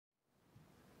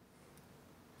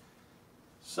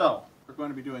So, we're going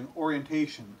to be doing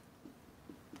orientation.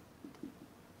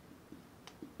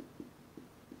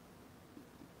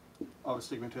 Of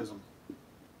astigmatism.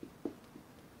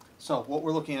 So, what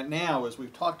we're looking at now is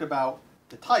we've talked about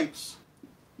the types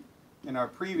in our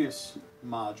previous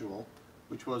module,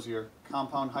 which was your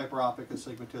compound hyperopic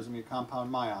astigmatism, your compound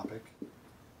myopic,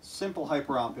 simple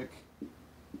hyperopic,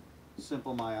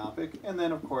 simple myopic, and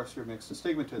then, of course, your mixed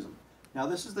astigmatism. Now,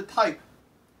 this is the type,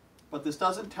 but this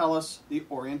doesn't tell us the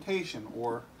orientation,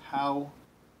 or how,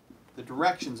 the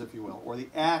directions, if you will, or the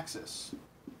axis.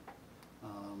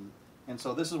 And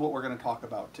so this is what we're going to talk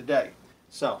about today.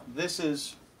 So this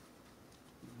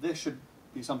should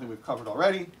be something we've covered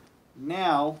already.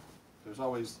 Now, there's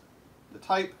always the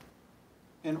type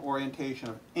and orientation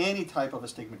of any type of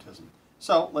astigmatism.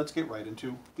 So let's get right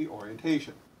into the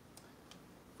orientation.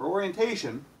 For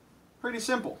orientation, pretty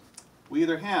simple. We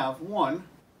either have 1,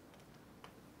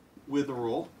 with the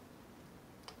rule,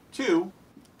 2,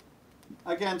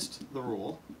 against the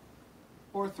rule,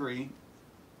 or 3,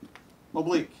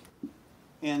 oblique.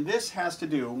 And this has to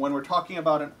do, when we're talking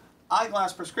about an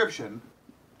eyeglass prescription,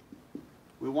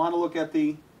 we want to look at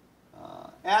the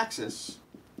axis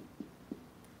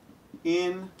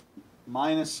in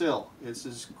minus cil. This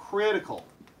is critical.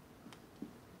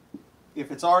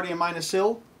 If it's already in minus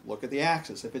cil, look at the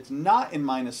axis. If it's not in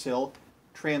minus cil,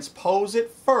 transpose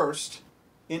it first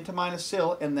into minus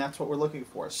cil, and that's what we're looking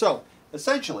for. So,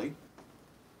 essentially,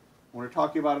 when we're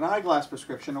talking about an eyeglass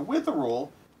prescription, a with the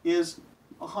rule is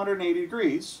 180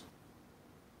 degrees.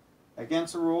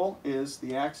 Against the rule is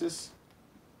the axis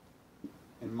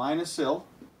in minus cil.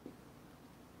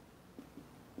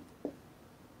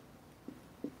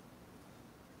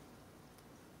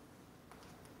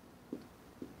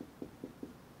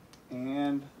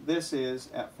 And this is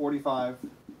at 45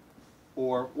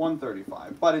 or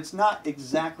 135. But it's not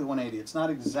exactly 180. It's not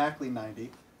exactly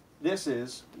 90. This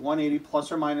is 180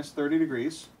 plus or minus 30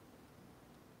 degrees.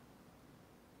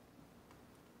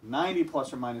 90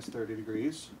 plus or minus 30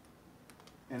 degrees.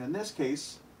 And in this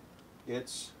case,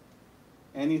 it's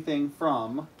anything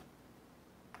from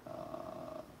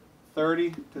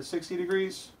 30 to 60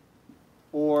 degrees,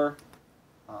 or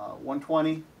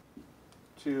 120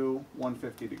 to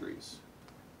 150 degrees.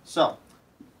 So,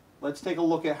 let's take a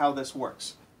look at how this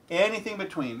works. Anything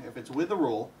between, if it's with the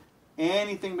rule,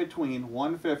 anything between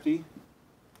 150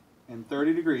 and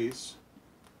 30 degrees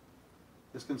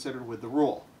is considered with the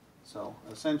rule. So,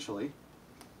 essentially,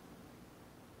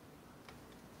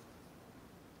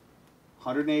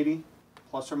 180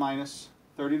 plus or minus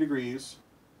 30 degrees,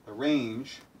 the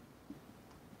range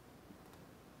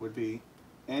would be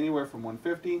anywhere from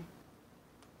 150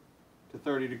 to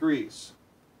 30 degrees.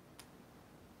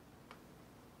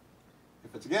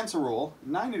 If it's against the rule,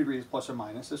 90 degrees plus or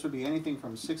minus, this would be anything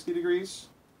from 60 degrees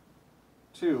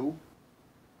to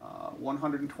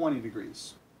 120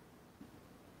 degrees.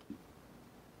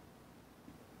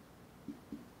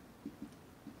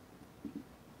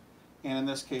 And in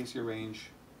this case, your range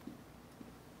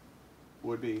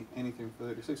would be anything from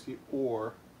 30 to 60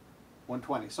 or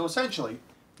 120. So essentially,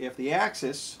 if the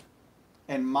axis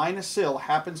and minus cil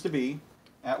happens to be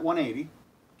at 180,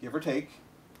 give or take,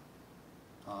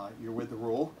 you're with the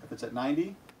rule. If it's at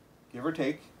 90, give or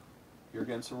take, you're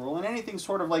against the rule. And anything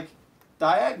sort of like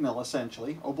diagonal,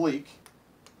 essentially, oblique,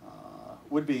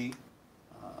 would be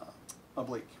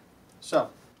oblique.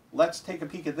 So let's take a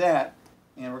peek at that.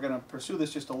 And we're going to pursue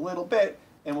this just a little bit,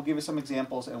 and we'll give you some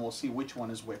examples, and we'll see which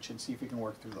one is which, and see if we can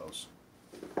work through those.